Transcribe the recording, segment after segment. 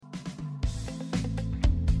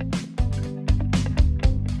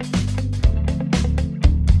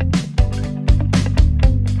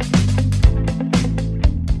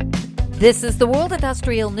This is the World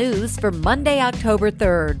Industrial News for Monday, October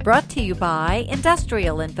 3rd, brought to you by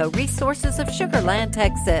Industrial Info Resources of Sugar Land,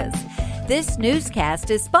 Texas. This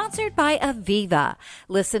newscast is sponsored by Aviva.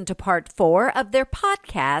 Listen to part 4 of their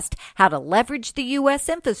podcast, How to Leverage the U.S.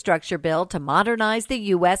 Infrastructure Bill to Modernize the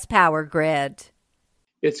U.S. Power Grid.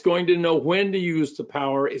 It's going to know when to use the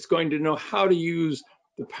power. It's going to know how to use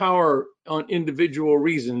the power on individual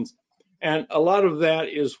reasons. And a lot of that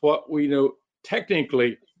is what we know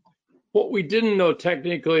technically. What we didn't know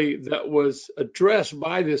technically that was addressed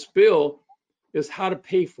by this bill is how to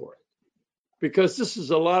pay for it. Because this is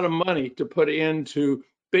a lot of money to put into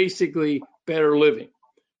basically better living.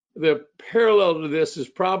 The parallel to this is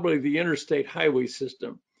probably the interstate highway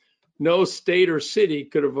system. No state or city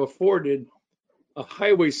could have afforded a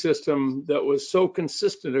highway system that was so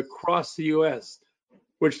consistent across the U.S.,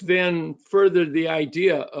 which then furthered the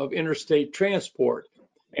idea of interstate transport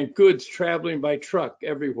and goods traveling by truck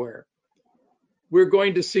everywhere. We're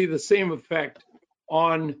going to see the same effect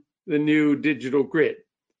on the new digital grid.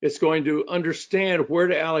 It's going to understand where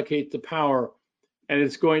to allocate the power, and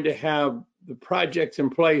it's going to have the projects in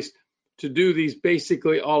place to do these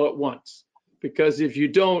basically all at once. Because if you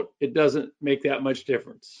don't, it doesn't make that much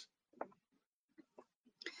difference.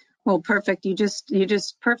 Well, perfect. You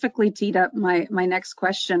just perfectly teed up my next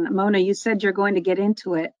question. Mona, you said you're going to get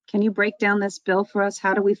into it. Can you break down this bill for us?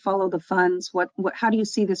 How do we follow the funds? How do you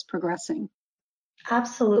see this progressing?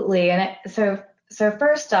 Absolutely. And so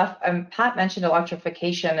first off, Pat mentioned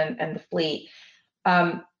electrification and the fleet.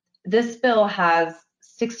 This bill has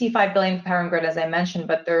 $65 billion for power and grid, as I mentioned,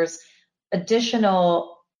 but there's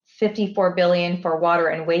additional $54 billion for water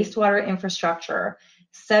and wastewater infrastructure,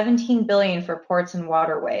 $17 billion for ports and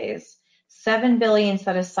waterways, $7 billion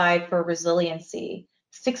set aside for resiliency,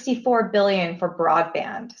 $64 billion for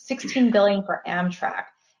broadband, $16 billion for Amtrak.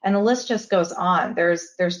 And the list just goes on.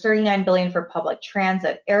 There's $39 billion for public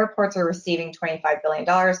transit. Airports are receiving $25 billion.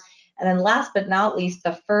 And then last but not least,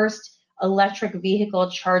 the first electric vehicle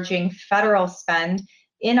charging federal spend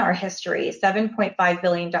in our history, $7.5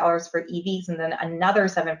 billion for EVs, and then another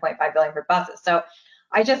 $7.5 billion for buses. So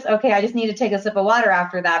I just need to take a sip of water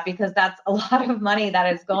after that, because that's a lot of money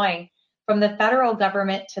that is going from the federal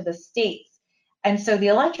government to the states. And so the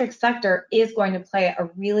electric sector is going to play a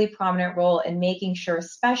really prominent role in making sure,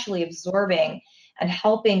 especially absorbing and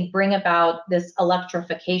helping bring about this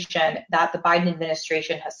electrification that the Biden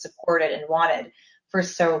administration has supported and wanted for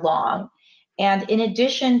so long. And in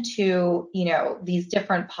addition to, these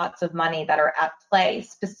different pots of money that are at play,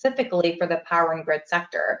 specifically for the power and grid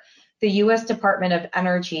sector, the U.S. Department of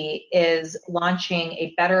Energy is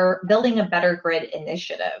launching Building a Better Grid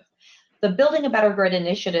initiative. The Building a Better Grid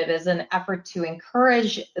initiative is an effort to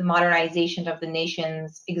encourage the modernization of the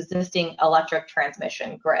nation's existing electric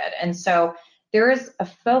transmission grid. And so there is a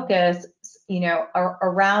focus,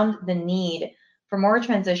 around the need for more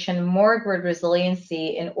transition, more grid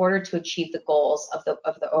resiliency in order to achieve the goals of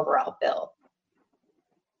the overall bill.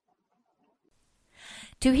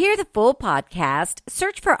 To hear the full podcast,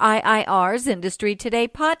 search for IIR's Industry Today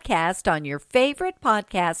podcast on your favorite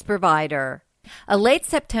podcast provider. A late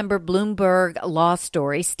September Bloomberg law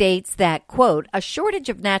story states that, quote, a shortage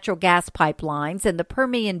of natural gas pipelines in the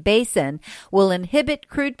Permian Basin will inhibit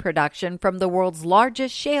crude production from the world's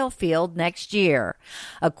largest shale field next year.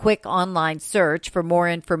 A quick online search for more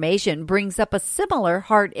information brings up a similar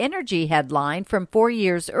Hart Energy headline from 4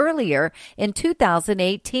 years earlier in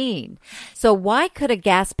 2018. So why could a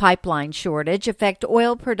gas pipeline shortage affect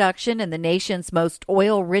oil production in the nation's most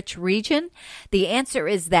oil-rich region? The answer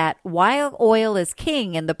is that while oil is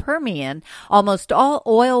king in the Permian, almost all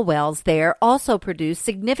oil wells there also produce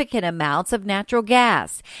significant amounts of natural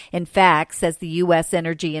gas. In fact, says the U.S.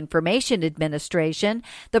 Energy Information Administration,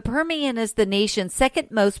 the Permian is the nation's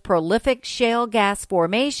second most prolific shale gas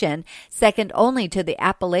formation, second only to the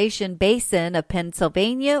Appalachian Basin of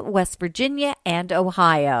Pennsylvania, West Virginia, and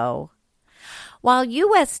Ohio. While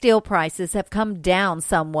U.S. steel prices have come down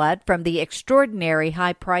somewhat from the extraordinary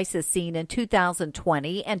high prices seen in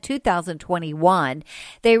 2020 and 2021,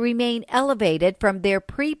 they remain elevated from their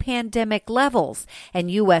pre-pandemic levels, and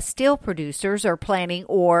U.S. steel producers are planning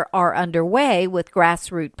or are underway with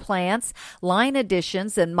grassroots plants, line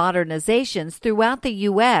additions, and modernizations throughout the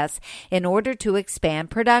U.S. in order to expand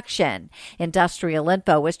production. Industrial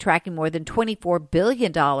Info is tracking more than $24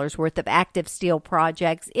 billion worth of active steel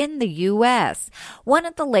projects in the U.S. One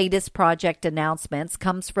of the latest project announcements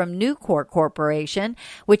comes from Nucor Corporation,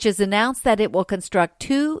 which has announced that it will construct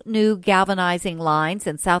 2 new galvanizing lines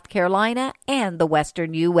in South Carolina and the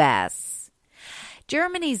western U.S.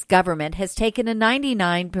 Germany's government has taken a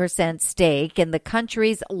 99% stake in the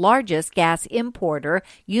country's largest gas importer,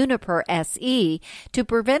 Uniper SE, to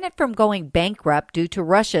prevent it from going bankrupt due to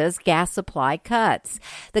Russia's gas supply cuts.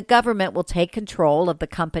 The government will take control of the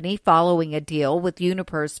company following a deal with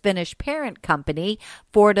Uniper's Finnish parent company,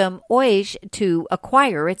 Fortum Oyj, to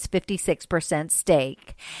acquire its 56%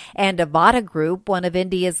 stake. And Avada Group, one of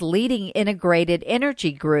India's leading integrated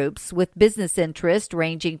energy groups with business interests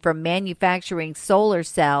ranging from manufacturing solar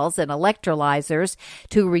cells and electrolyzers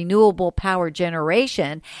to renewable power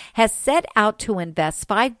generation, has set out to invest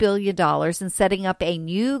 $5 billion in setting up a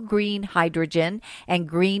new green hydrogen and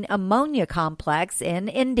green ammonia complex in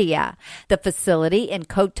India. The facility in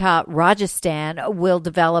Kota, Rajasthan will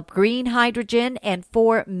develop green hydrogen and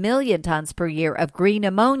 4 million tons per year of green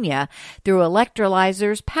ammonia through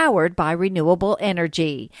electrolyzers powered by renewable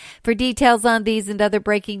energy. For details on these and other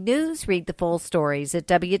breaking news, read the full stories at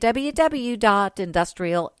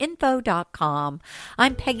www.industrialinfo.com.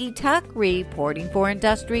 I'm Peggy Tuck, reporting for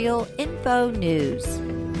Industrial Info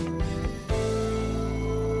News.